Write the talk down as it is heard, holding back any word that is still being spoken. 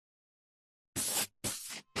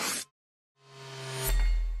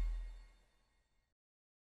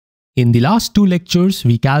In the last two lectures,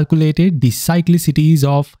 we calculated the cyclicities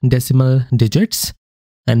of decimal digits.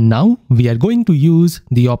 And now we are going to use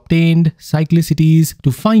the obtained cyclicities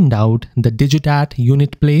to find out the digit at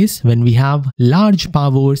unit place when we have large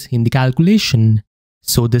powers in the calculation.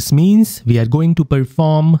 So this means we are going to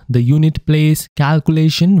perform the unit place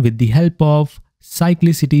calculation with the help of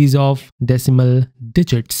cyclicities of decimal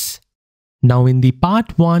digits. Now in the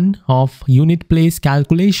part 1 of unit place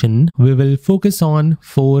calculation, we will focus on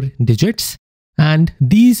 4 digits, and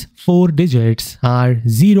these 4 digits are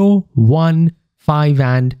 0, 1, 5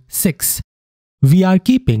 and 6. We are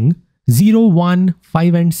keeping 0, 1,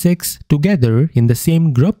 5 and 6 together in the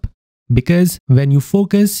same group because when you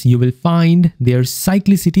focus, you will find their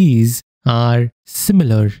cyclicities are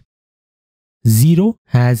similar. 0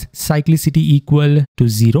 has cyclicity equal to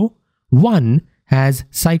 0, 1 has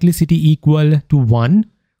cyclicity equal to 1,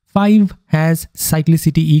 5 has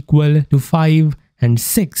cyclicity equal to 5 and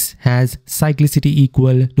 6 has cyclicity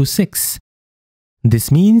equal to 6.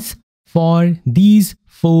 This means for these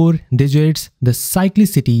 4 digits, the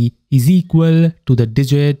cyclicity is equal to the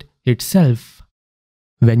digit itself.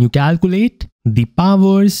 When you calculate the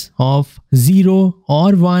powers of 0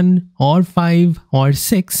 or 1 or 5 or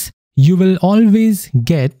 6, you will always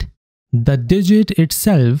get the digit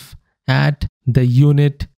itself at the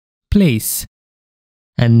unit place.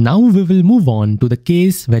 And now we will move on to the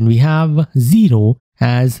case when we have 0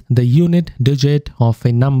 as the unit digit of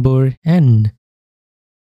a number n.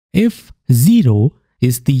 If 0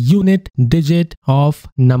 is the unit digit of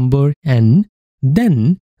number n,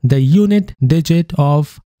 then the unit digit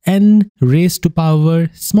of n raised to power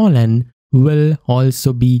small n will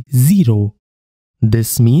also be 0.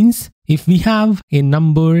 This means if we have a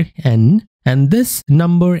number n and this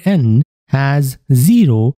number n has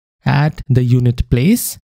 0 at the unit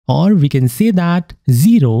place, or we can say that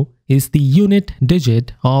 0 is the unit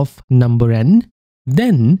digit of number n,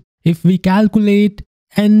 then if we calculate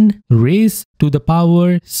n raised to the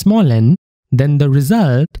power small n, then the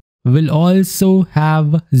result will also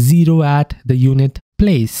have 0 at the unit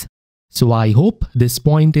place. So I hope this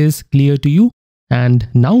point is clear to you. And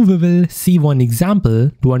now we will see one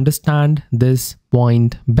example to understand this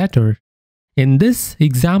point better. In this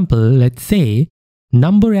example, let's say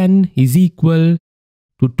number n is equal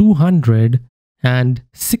to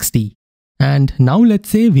 260. And now let's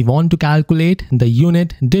say we want to calculate the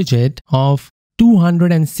unit digit of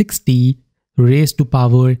 260 raised to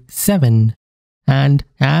power 7. And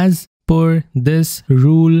as per this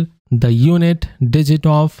rule, the unit digit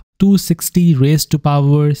of 260 raised to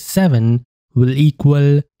power 7 will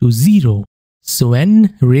equal to 0. So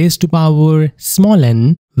n raised to power small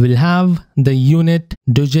n will have the unit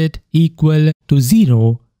digit equal to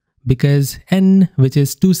 0 because n, which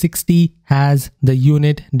is 260, has the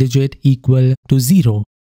unit digit equal to 0.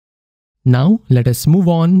 Now let us move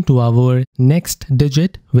on to our next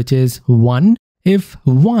digit, which is 1. If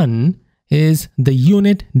 1 is the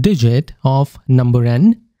unit digit of number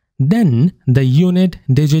n, then the unit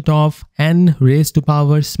digit of n raised to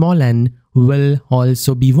power small n will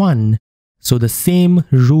also be 1. So the same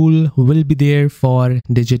rule will be there for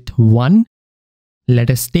digit 1. Let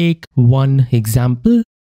us take one example.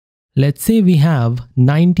 Let's say we have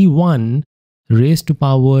 91 raised to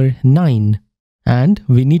power 9 and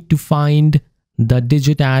we need to find the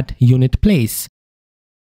digit at unit place.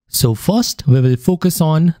 So first we will focus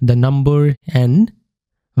on the number n,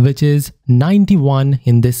 which is 91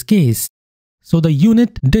 in this case. So the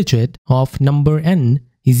unit digit of number n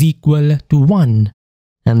is equal to 1.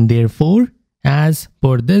 And therefore, as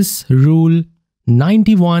per this rule,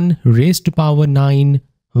 91 raised to power 9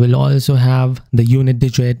 will also have the unit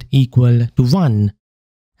digit equal to 1.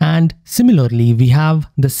 And similarly, we have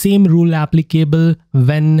the same rule applicable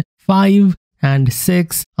when 5 and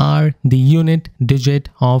 6 are the unit digit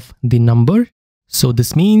of the number. So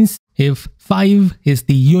this means if 5 is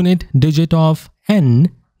the unit digit of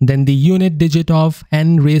n, then the unit digit of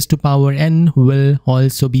n raised to power n will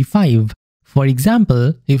also be 5. For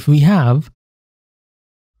example, if we have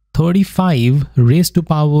 35 raised to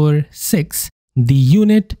power 6, the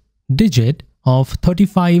unit digit of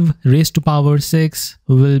 35 raised to power 6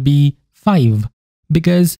 will be 5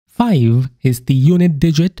 because 5 is the unit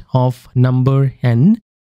digit of number n.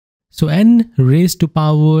 So n raised to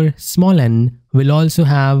power small n will also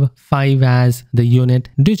have 5 as the unit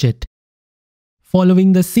digit.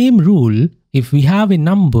 Following the same rule, if we have a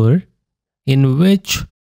number in which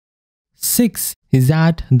 6 is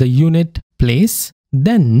at the unit place,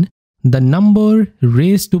 then the number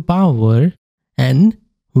raised to power n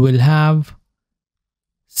will have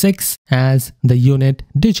 6 as the unit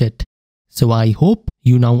digit. So I hope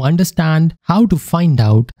you now understand how to find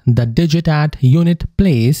out the digit at unit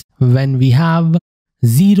place when we have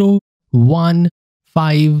 0, 1,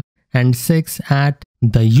 5 and 6 at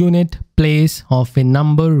the unit place of a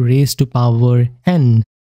number raised to power n.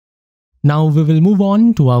 Now we will move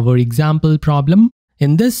on to our example problem.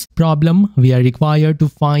 In this problem, we are required to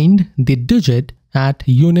find the digit at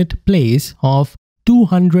unit place of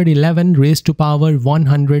 211 raised to power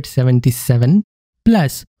 177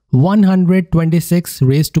 plus 126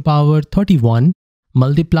 raised to power 31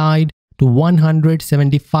 multiplied to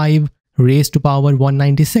 175 raised to power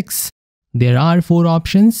 196. There are 4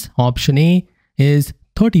 options. Option A is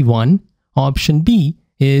 31, option B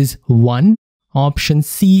is 1, option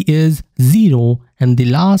C is 0, and the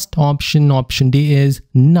last option, option D, is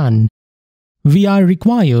none. We are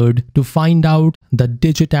required to find out the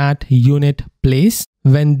digit at unit place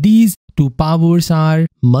when these two powers are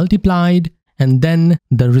multiplied and then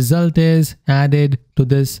the result is added to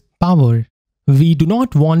this power. We do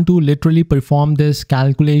not want to literally perform this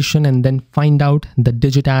calculation and then find out the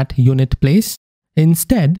digit at unit place.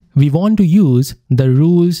 Instead, we want to use the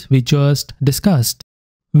rules we just discussed.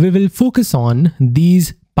 We will focus on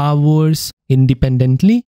these powers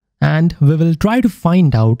independently and we will try to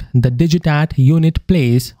find out the digit at unit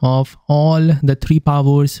place of all the 3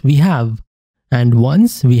 powers we have. And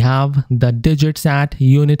once we have the digits at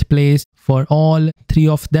unit place for all 3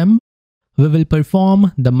 of them, we will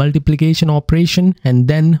perform the multiplication operation and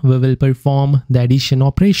then we will perform the addition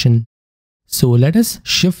operation. So let us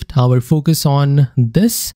shift our focus on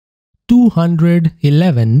this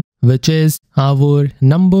 211, which is our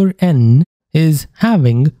number n, is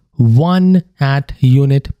having 1 at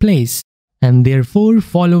unit place. And therefore,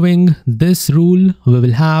 following this rule, we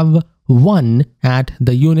will have 1 at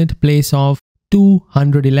the unit place of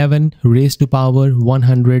 211 raised to power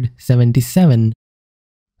 177.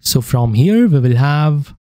 So from here, we will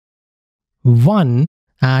have 1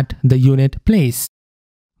 at the unit place.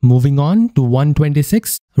 Moving on to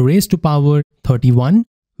 126 raised to power 31,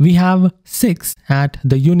 we have 6 at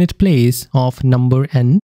the unit place of number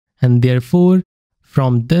n, and therefore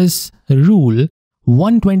from this rule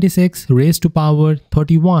 126 raised to power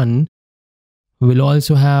 31 will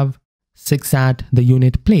also have 6 at the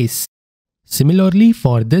unit place. Similarly,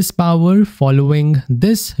 for this power, following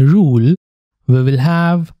this rule, we will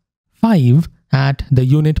have 5 at the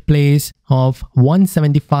unit place of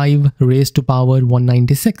 175 raised to power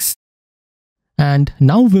 196. And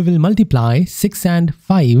now we will multiply 6 and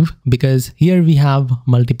 5 because here we have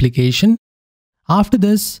multiplication. After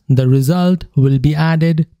this, the result will be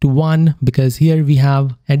added to 1 because here we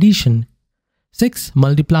have addition. 6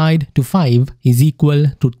 multiplied to 5 is equal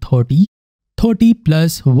to 30. 30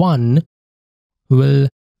 plus 1 will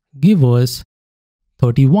give us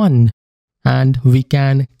 31. And we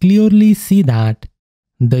can clearly see that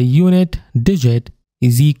the unit digit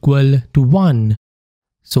is equal to 1.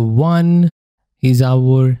 So 1 is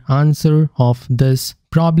our answer of this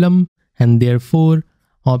problem and therefore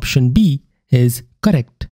option B is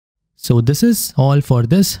correct. So this is all for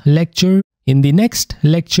this lecture. In the next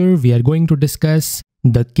lecture, we are going to discuss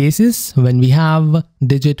the cases when we have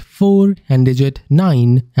digit 4 and digit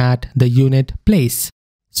 9 at the unit place.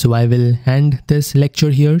 So I will end this lecture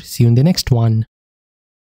here. See you in the next one.